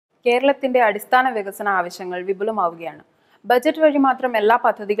കേരളത്തിന്റെ അടിസ്ഥാന വികസന ആവശ്യങ്ങൾ വിപുലമാവുകയാണ്. ബജറ്റ് വഴി മാത്രം എല്ലാ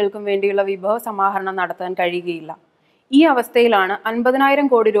പദ്ധതികൾക്കും വേണ്ടിയുള്ള വിഭവ സമാഹരണം നടത്താൻ കഴിയുകയില്ല. ഈ അവസ്ഥയിലാണ് 50,000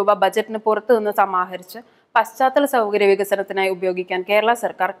 കോടി രൂപ ബജറ്റിന് പുറത്തുനിന്ന് സമാഹരിച്ച് പശ്ചാത്തല സൗകര്യ വികസനത്തിനായി ഉപയോഗിക്കാൻ കേരള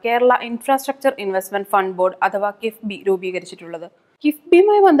സർക്കാർ Kerala infrastructure investment fund board അഥവാ കിഫ്ബി രൂപീകരിച്ചിട്ടുള്ളത്.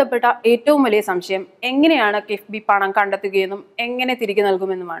 കിഫ്ബിയുമായി ബന്ധപ്പെട്ട ഏറ്റവും വലിയ സംശയം എങ്ങനെയാണ് കിഫ്ബി പണം കണ്ടെത്തുകയെന്നും എങ്ങനെ തിരികെ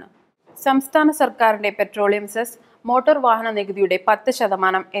നൽകുമെന്നുമാണ്. സംസ്ഥാന സർക്കാരിന്റെ പെട്രോളിയം സെസ്, മോട്ടോർ വാഹന നികുതിയുടെ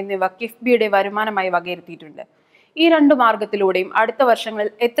 10% എന്നിവ കിഫ്ബിയുടെ വരുമാനമായി വകയിരുത്തിയിട്ടുണ്ട്. ഈ രണ്ട് മാർഗത്തിലൂടെയും അടുത്ത വർഷങ്ങളിൽ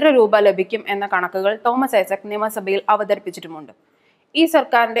എത്ര രൂപ ലഭിക്കും എന്ന കണക്കുകൾ തോമസ് ഐസക് നിയമസഭയിൽ അവതരിപ്പിച്ചിട്ടുമുണ്ട്. ഈ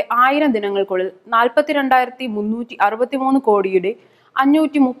സർക്കാരിന്റെ 1000 ദിനങ്ങൾക്കുള്ളിൽ 42,363 കോടിയുടെ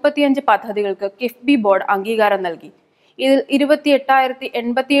 535 പദ്ധതികൾക്ക് കിഫ്ബി ബോർഡ് അംഗീകാരം നൽകി. ഇതിൽ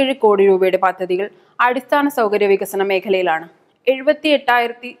 28,087 കോടി രൂപയുടെ പദ്ധതികൾ അടിസ്ഥാന സൗകര്യ വികസന മേഖലയിലാണ്.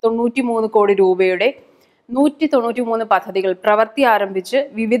 78,093 കോടി രൂപയുടെ 193 പദ്ധതികൾ പ്രവൃത്തി ആരംഭിച്ച്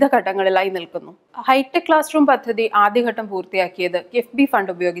വിവിധ ഘട്ടങ്ങളിലായി നിൽക്കുന്നു. ഹൈടെക് ക്ലാസ് റൂം പദ്ധതി ആദ്യഘട്ടം പൂർത്തിയാക്കിയത് കിഫ്ബി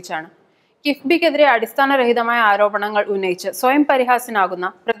ഫണ്ട് ഉപയോഗിച്ചാണ്. കിഫ്ബിക്കെതിരെ അടിസ്ഥാനരഹിതമായ ആരോപണങ്ങൾ ഉന്നയിച്ച് സ്വയം പരിഹാസ്യനാകുന്ന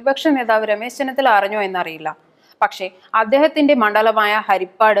പ്രതിപക്ഷ നേതാവ് രമേശ് ചെന്നിത്തല അറിഞ്ഞോ എന്നറിയില്ല. പക്ഷേ അദ്ദേഹത്തിന്റെ മണ്ഡലമായ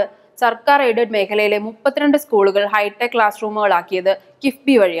ഹരിപ്പാട് സർക്കാർ എയ്ഡഡ് മേഖലയിലെ 32 സ്കൂളുകൾ ഹൈടെക് ക്ലാസ് റൂമുകളാക്കിയത്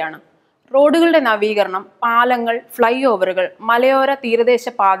കിഫ്ബി വഴിയാണ്. റോഡുകളുടെ നവീകരണം, പാലങ്ങൾ, ഫ്ലൈ ഓവറുകൾ, മലയോര തീരദേശ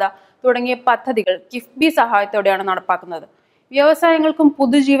പാത തുടങ്ങിയ പദ്ധതികൾ കിഫ്ബി സഹായത്തോടെയാണ് നടപ്പാക്കുന്നത്. വ്യവസായങ്ങൾക്കും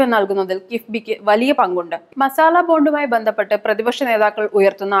പുതുജീവൻ നൽകുന്നതിൽ കിഫ്ബിക്ക് വലിയ പങ്കുണ്ട്. മസാല ബോണ്ടുമായി ബന്ധപ്പെട്ട് പ്രതിപക്ഷ നേതാക്കൾ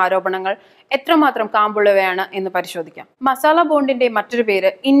ഉയർത്തുന്ന ആരോപണങ്ങൾ എത്രമാത്രം കാമ്പുള്ളവയാണ് എന്ന് പരിശോധിക്കാം. മസാല ബോണ്ടിന്റെ മറ്റൊരു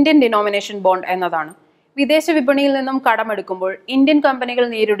പേര് ഇന്ത്യൻ ഡിനോമിനേഷൻ ബോണ്ട് എന്നതാണ്. വിദേശ വിപണിയിൽ നിന്നും കടമെടുക്കുമ്പോൾ ഇന്ത്യൻ കമ്പനികൾ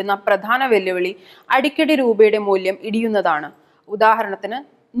നേരിടുന്ന പ്രധാന വെല്ലുവിളി അടിക്കടി രൂപയുടെ മൂല്യം ഇടിയുന്നതാണ്. ഉദാഹരണത്തിന്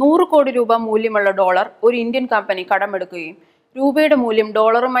 100 കോടി രൂപ മൂല്യമുള്ള ഡോളർ ഒരു ഇന്ത്യൻ കമ്പനി കടമെടുക്കുകയും രൂപയുടെ മൂല്യം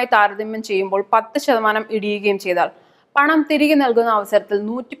ഡോളറുമായി താരതമ്യം ചെയ്യുമ്പോൾ 10% ഇടിയുകയും ചെയ്താൽ പണം തിരികെ നൽകുന്ന അവസരത്തിൽ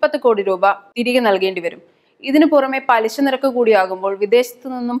 110 കോടി രൂപ തിരികെ നൽകേണ്ടി വരും. ഇതിനു പുറമെ പലിശ നിരക്ക് കൂടിയാകുമ്പോൾ വിദേശത്തു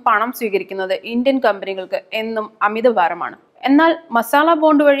നിന്നും പണം സ്വീകരിക്കുന്നത് ഇന്ത്യൻ കമ്പനികൾക്ക് എന്നും അമിതഭാരമാണ്. എന്നാൽ മസാല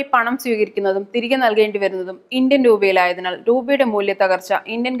ബോണ്ട് വഴി പണം സ്വീകരിക്കുന്നതും തിരികെ നൽകേണ്ടി വരുന്നതും ഇന്ത്യൻ രൂപയിലായതിനാൽ രൂപയുടെ മൂല്യ തകർച്ച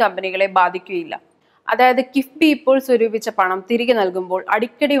ഇന്ത്യൻ കമ്പനികളെ ബാധിക്കുകയില്ല. അതായത് കിഫ്ബി ഇപ്പോൾ സ്വരൂപിച്ച പണം തിരികെ നൽകുമ്പോൾ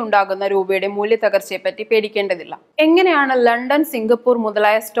അടിക്കടി ഉണ്ടാകുന്ന രൂപയുടെ മൂല്യ തകർച്ചയെപ്പറ്റി പേടിക്കേണ്ടതില്ല. എങ്ങനെയാണ് ലണ്ടൻ, സിംഗപ്പൂർ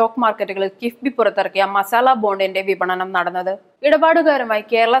മുതലായ സ്റ്റോക്ക് മാർക്കറ്റുകളിൽ കിഫ്ബി പുറത്തിറക്കിയ മസാല ബോണ്ടിന്റെ വിപണനം നടന്നത്? ഇടപാടുകാരുമായി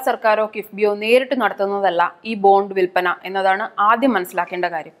കേരള സർക്കാരോ കിഫ്ബിയോ നേരിട്ട് നടത്തുന്നതല്ല ഈ ബോണ്ട് വിൽപ്പന എന്നതാണ് ആദ്യം മനസ്സിലാക്കേണ്ട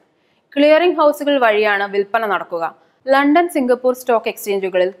കാര്യം. ക്ലിയറിംഗ് ഹൗസുകൾ വഴിയാണ് വിൽപ്പന നടക്കുക. ലണ്ടൻ, സിംഗപ്പൂർ സ്റ്റോക്ക്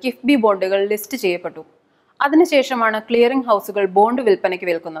എക്സ്ചേഞ്ചുകളിൽ കിഫ്ബി ബോണ്ടുകൾ ലിസ്റ്റ് ചെയ്യപ്പെട്ടു. അതിനുശേഷമാണ് ക്ലിയറിംഗ് ഹൗസുകൾ ബോണ്ട് വിൽപ്പനയ്ക്ക്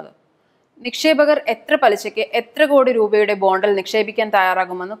വിൽക്കുന്നത്. നിക്ഷേപകർ എത്ര പലിശയ്ക്ക് എത്ര കോടി രൂപയുടെ ബോണ്ടിൽ നിക്ഷേപിക്കാൻ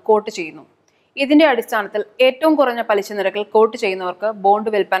തയ്യാറാകുമെന്ന് കോട്ട് ചെയ്യുന്നു. ഇതിന്റെ അടിസ്ഥാനത്തിൽ ഏറ്റവും കുറഞ്ഞ പലിശ നിരക്കിൽ കോട്ട് ചെയ്യുന്നവർക്ക് ബോണ്ട്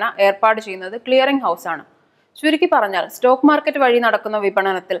വിൽപ്പന ഏർപ്പാട് ചെയ്യുന്നത് ക്ലിയറിംഗ് ഹൗസ് ആണ്. ചുരുക്കി പറഞ്ഞാൽ സ്റ്റോക്ക് മാർക്കറ്റ് വഴി നടക്കുന്ന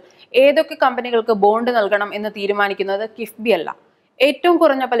വിപണനത്തിൽ ഏതൊക്കെ കമ്പനികൾക്ക് ബോണ്ട് നൽകണം എന്ന് തീരുമാനിക്കുന്നത് കിഫ്ബി അല്ല. ഏറ്റവും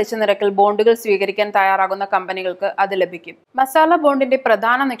കുറഞ്ഞ പലിശ നിരക്കിൽ ബോണ്ടുകൾ സ്വീകരിക്കാൻ തയ്യാറാകുന്ന കമ്പനികൾക്ക് അത് ലഭിക്കും. മസാല ബോണ്ടിന്റെ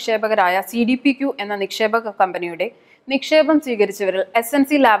പ്രധാന നിക്ഷേപകരായ CDPQ എന്ന നിക്ഷേപക കമ്പനിയുടെ നിക്ഷേപം സ്വീകരിച്ചവരിൽ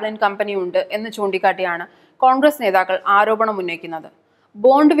SNC ലാവ്ലിൻ കമ്പനി ഉണ്ട് എന്ന് ചൂണ്ടിക്കാട്ടിയാണ് കോൺഗ്രസ് നേതാക്കൾ ആരോപണം ഉന്നയിക്കുന്നത്.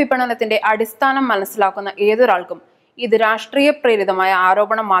 ബോണ്ട് വിപണനത്തിന്റെ അടിസ്ഥാനം മനസ്സിലാക്കുന്ന ഏതൊരാൾക്കും ഇത് രാഷ്ട്രീയ പ്രേരിതമായ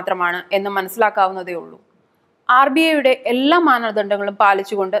ആരോപണം മാത്രമാണ് എന്ന് മനസ്സിലാക്കാവുന്നതേ ഉള്ളൂ. RBIയുടെ എല്ലാ മാനദണ്ഡങ്ങളും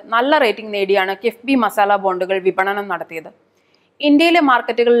പാലിച്ചുകൊണ്ട് നല്ല റേറ്റിംഗ് നേടിയാണ് കിഫ്ബി മസാല ബോണ്ടുകൾ വിപണനം നടത്തിയത്. ഇന്ത്യയിലെ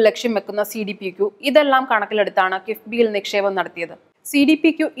മാർക്കറ്റുകളിൽ ലക്ഷ്യം വെക്കുന്ന CDPQ ഇതെല്ലാം കണക്കിലെടുത്താണ് കിഫ്ബിയിൽ നിക്ഷേപം നടത്തിയത്.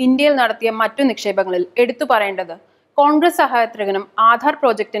 CDPQ ഇന്ത്യയിൽ നടത്തിയ മറ്റു നിക്ഷേപങ്ങളിൽ എടുത്തു പറയേണ്ടത് കോൺഗ്രസ് സഹയാത്രികനും ആധാർ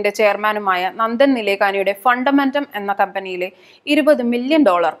പ്രോജക്ടിന്റെ ചെയർമാനുമായ നന്ദൻ നിലേകാനിയുടെ ഫണ്ടമെന്റം എന്ന കമ്പനിയിലെ $20 മില്യൺ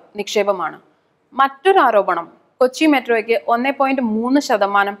നിക്ഷേപമാണ്. മറ്റൊരു ആരോപണം കൊച്ചി മെട്രോയ്ക്ക്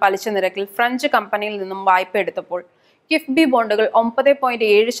 1.3% പലിശ നിരക്കിൽ ഫ്രഞ്ച് കമ്പനിയിൽ നിന്നും വായ്പ എടുത്തപ്പോൾ കിഫ്ബി ബോണ്ടുകൾ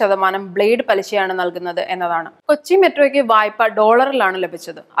 9.7% ബ്ലേഡ് പലിശയാണ് നൽകുന്നത് എന്നതാണ്. കൊച്ചി മെട്രോയ്ക്ക് വായ്പ ഡോളറിലാണ്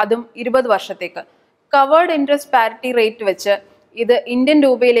ലഭിച്ചത്, അതും 20 വർഷത്തേക്ക്. കവേർഡ് ഇൻട്രസ്റ്റ് പാരിറ്റി റേറ്റ് വെച്ച് ഇത് ഇന്ത്യൻ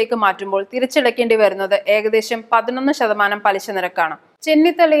രൂപയിലേക്ക് മാറ്റുമ്പോൾ തിരിച്ചടയ്ക്കേണ്ടി വരുന്നത് ഏകദേശം 11% പലിശ നിരക്കാണ്.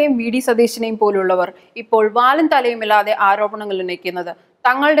 ചെന്നിത്തലയും VD സതീശനെയും പോലുള്ളവർ ഇപ്പോൾ വാലും തലയുമില്ലാതെ ആരോപണങ്ങൾ ഉന്നയിക്കുന്നത്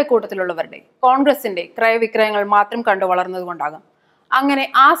തങ്ങളുടെ കൂട്ടത്തിലുള്ളവരുടെ കോൺഗ്രസിന്റെ ക്രയവിക്രയങ്ങൾ മാത്രം കണ്ടു വളർന്നതുകൊണ്ടാകാം. അങ്ങനെ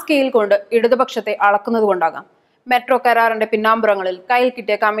ആ സ്കെയിൽ കൊണ്ട് ഇടതുപക്ഷത്തെ അളക്കുന്നത് കൊണ്ടാകാം. മെട്രോ കരാറിന്റെ പിന്നാമ്പുറങ്ങളിൽ കയ്യിൽ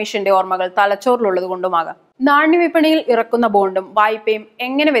കിട്ടിയ കമ്മീഷന്റെ ഓർമ്മകൾ തലച്ചോറിലുള്ളത് കൊണ്ടുമാകാം. നാണ്യവിപണിയിൽ ഇറക്കുന്ന ബോണ്ടും വായ്പയും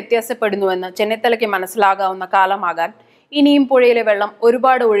എങ്ങനെ വ്യത്യാസപ്പെടുന്നുവെന്ന് ചെന്നിത്തലയ്ക്ക് മനസ്സിലാകാവുന്ന കാലമാകാൻ ഇനിയും പുഴയിലെ വെള്ളം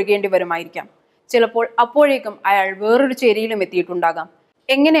ഒരുപാട് ഒഴുകേണ്ടി വരുമായിരിക്കാം. ചിലപ്പോൾ അപ്പോഴേക്കും അയാൾ വേറൊരു ചേരിയിലും എത്തിയിട്ടുണ്ടാകാം.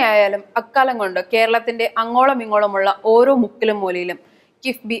 എങ്ങനെയായാലും അക്കാലം കൊണ്ട് കേരളത്തിന്റെ അങ്ങോളം ഇങ്ങോളമുള്ള ഓരോ മുക്കിലും മൂലയിലും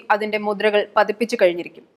കിഫ്ബി അതിന്റെ മുദ്രകൾ പതിപ്പിച്ചു കഴിഞ്ഞിരിക്കും.